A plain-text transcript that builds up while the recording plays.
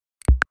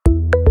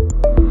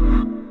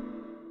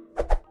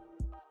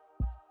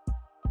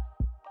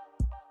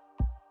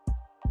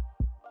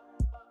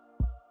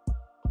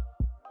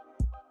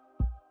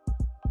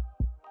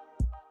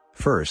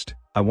First,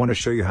 I want to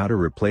show you how to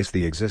replace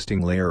the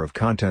existing layer of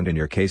content in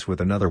your case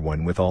with another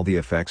one with all the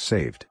effects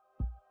saved.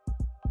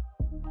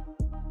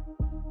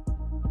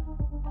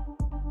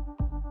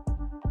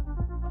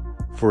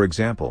 For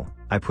example,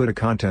 I put a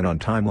content on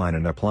timeline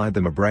and applied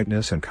them a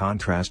brightness and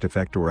contrast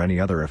effect or any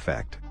other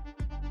effect.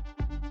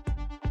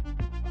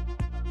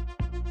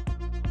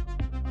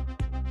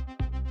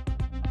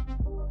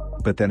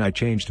 But then I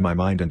changed my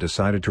mind and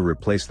decided to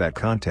replace that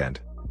content,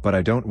 but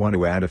I don't want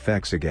to add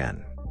effects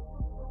again.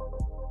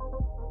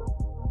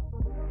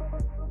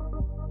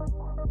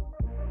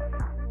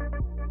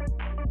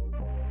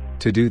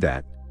 To do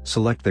that,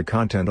 select the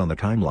content on the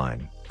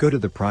timeline, go to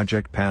the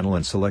project panel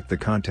and select the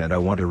content I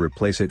want to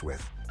replace it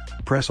with.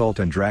 Press Alt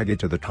and drag it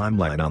to the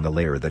timeline on the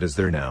layer that is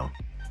there now.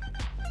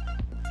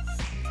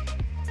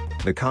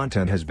 The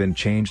content has been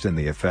changed and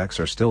the effects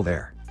are still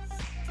there.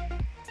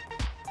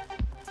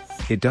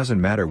 It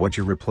doesn't matter what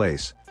you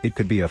replace, it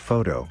could be a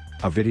photo,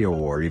 a video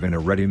or even a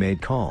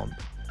ready-made comp.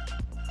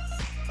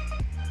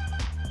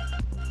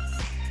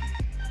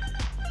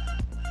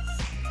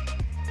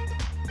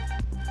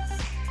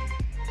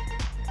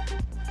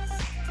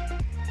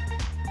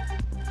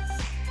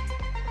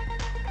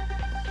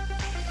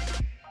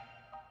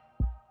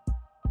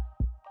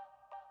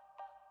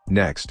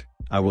 Next,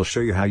 I will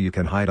show you how you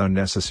can hide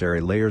unnecessary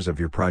layers of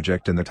your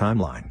project in the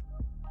timeline.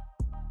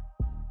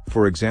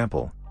 For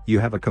example, you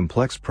have a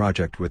complex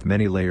project with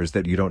many layers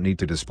that you don't need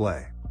to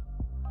display.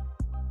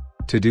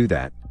 To do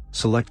that,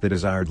 select the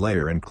desired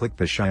layer and click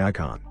the shy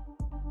icon.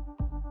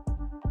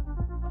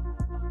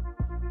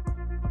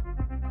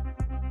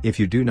 If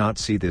you do not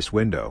see this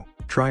window,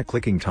 try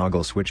clicking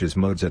Toggle Switches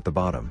Modes at the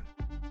bottom.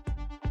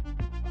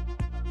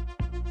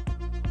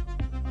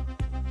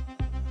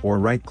 Or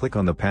right-click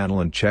on the panel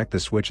and check the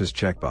Switches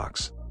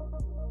checkbox.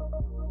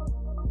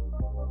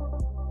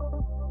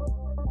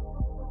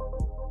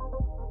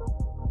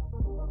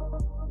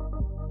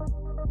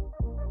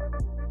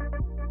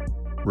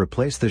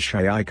 Replace the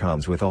shy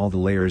icons with all the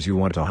layers you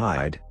want to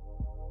hide.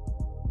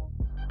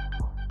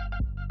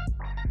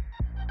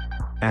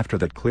 After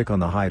that, click on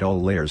the Hide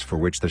All Layers for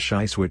which the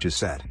shy switch is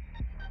set.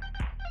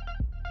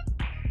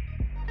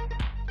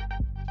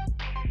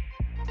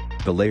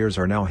 The layers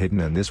are now hidden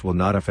and this will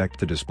not affect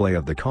the display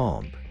of the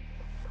comp.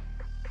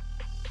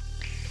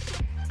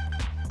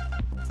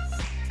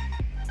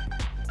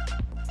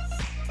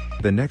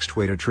 The next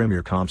way to trim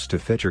your comps to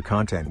fit your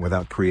content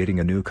without creating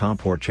a new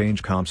comp or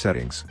change comp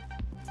settings.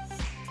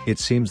 It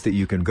seems that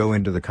you can go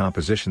into the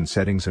composition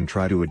settings and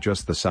try to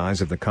adjust the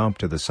size of the comp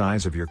to the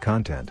size of your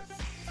content.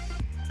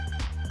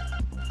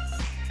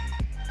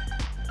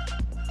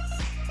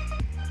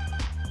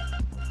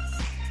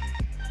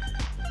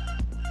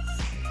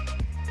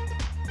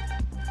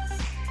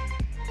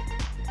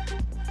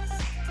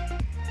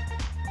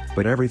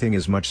 But everything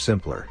is much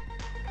simpler.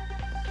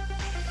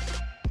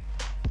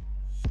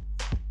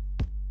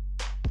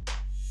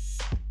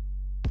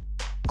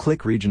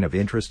 Click Region of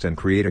Interest and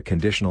create a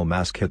conditional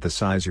mask. Hit the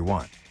size you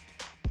want.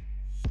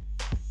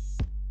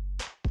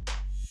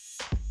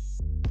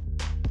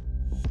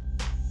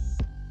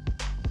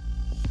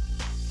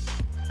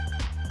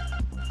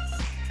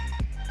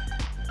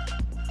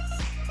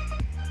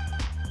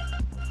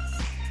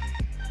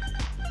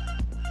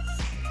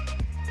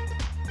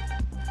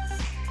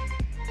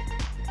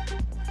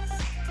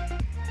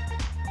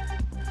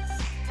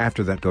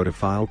 After that, go to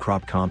File,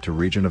 Crop Comp to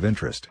Region of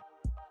Interest.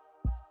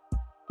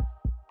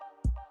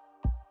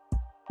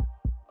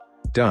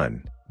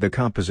 Done, the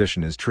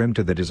composition is trimmed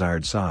to the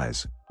desired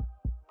size.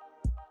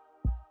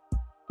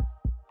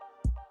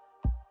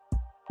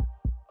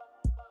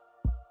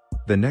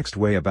 The next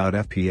way about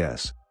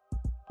FPS.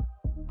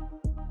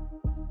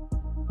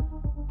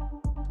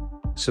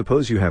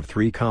 Suppose you have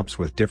 3 comps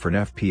with different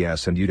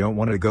FPS and you don't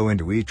want to go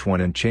into each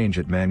one and change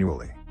it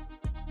manually.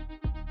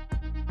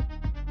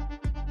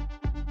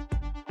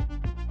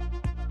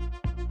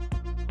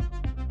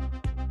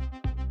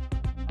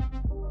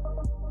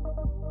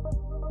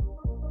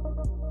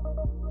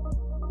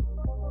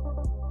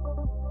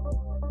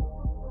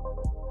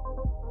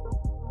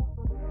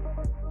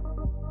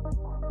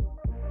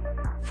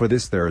 For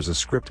this there is a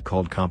script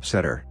called Comp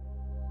Setter.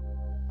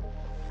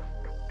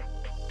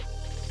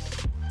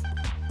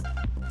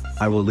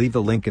 I will leave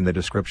the link in the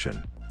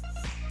description.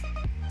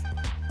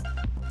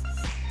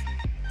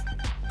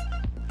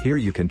 Here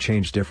you can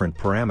change different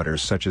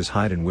parameters such as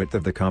height and width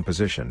of the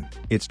composition,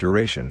 its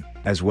duration,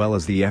 as well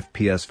as the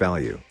FPS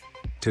value.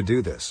 To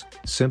do this,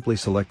 simply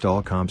select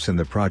all comps in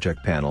the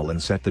project panel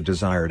and set the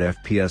desired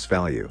FPS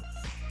value.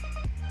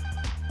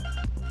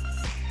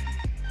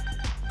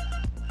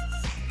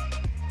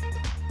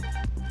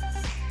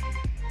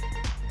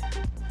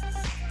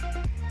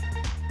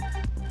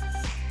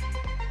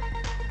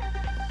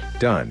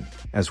 Done,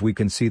 as we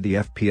can see the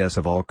FPS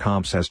of all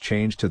comps has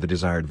changed to the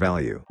desired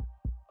value.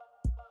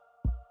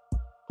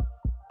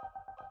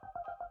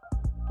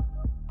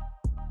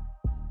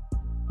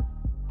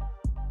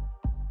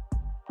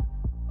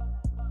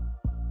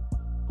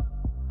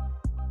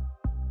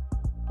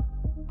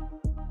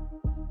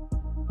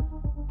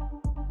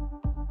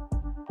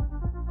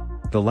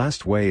 The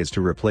last way is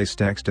to replace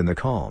text in the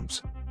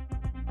columns.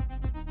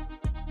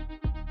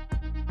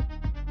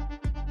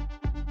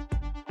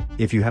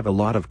 If you have a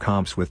lot of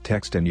comps with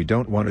text and you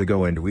don't want to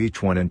go into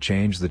each one and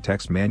change the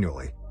text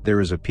manually,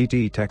 there is a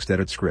PT text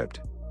edit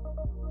script.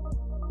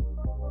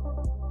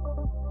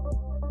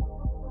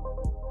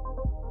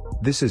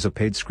 This is a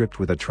paid script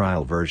with a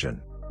trial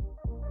version.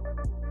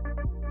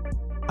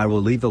 I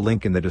will leave the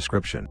link in the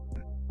description.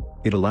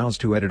 It allows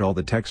to edit all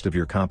the text of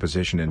your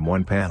composition in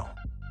one panel.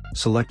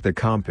 Select the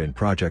Comp in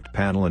Project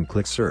panel and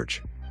click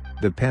Search.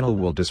 The panel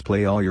will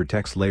display all your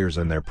text layers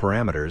and their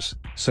parameters,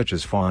 such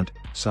as font,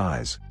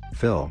 size,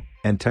 fill,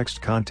 and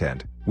text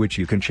content, which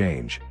you can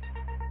change.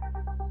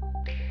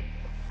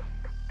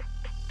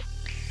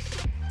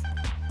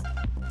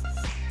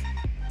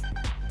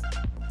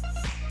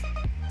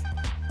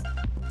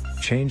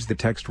 Change the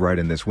text right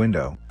in this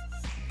window.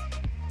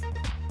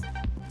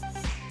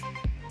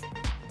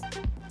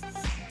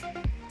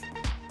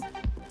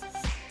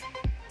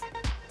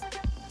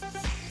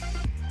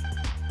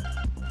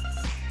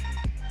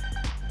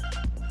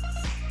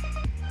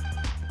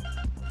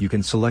 You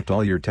can select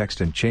all your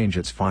text and change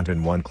its font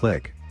in one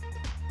click.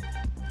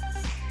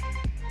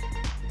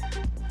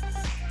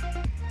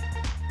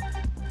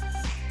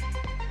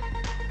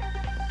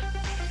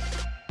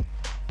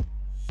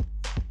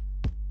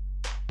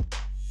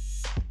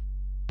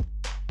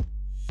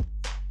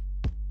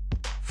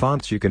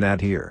 Fonts you can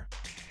add here.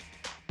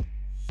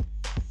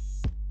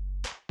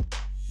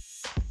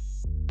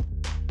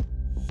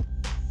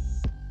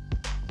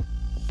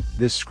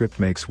 This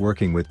script makes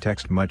working with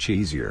text much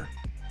easier.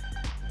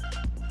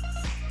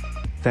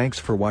 Thanks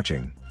for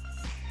watching.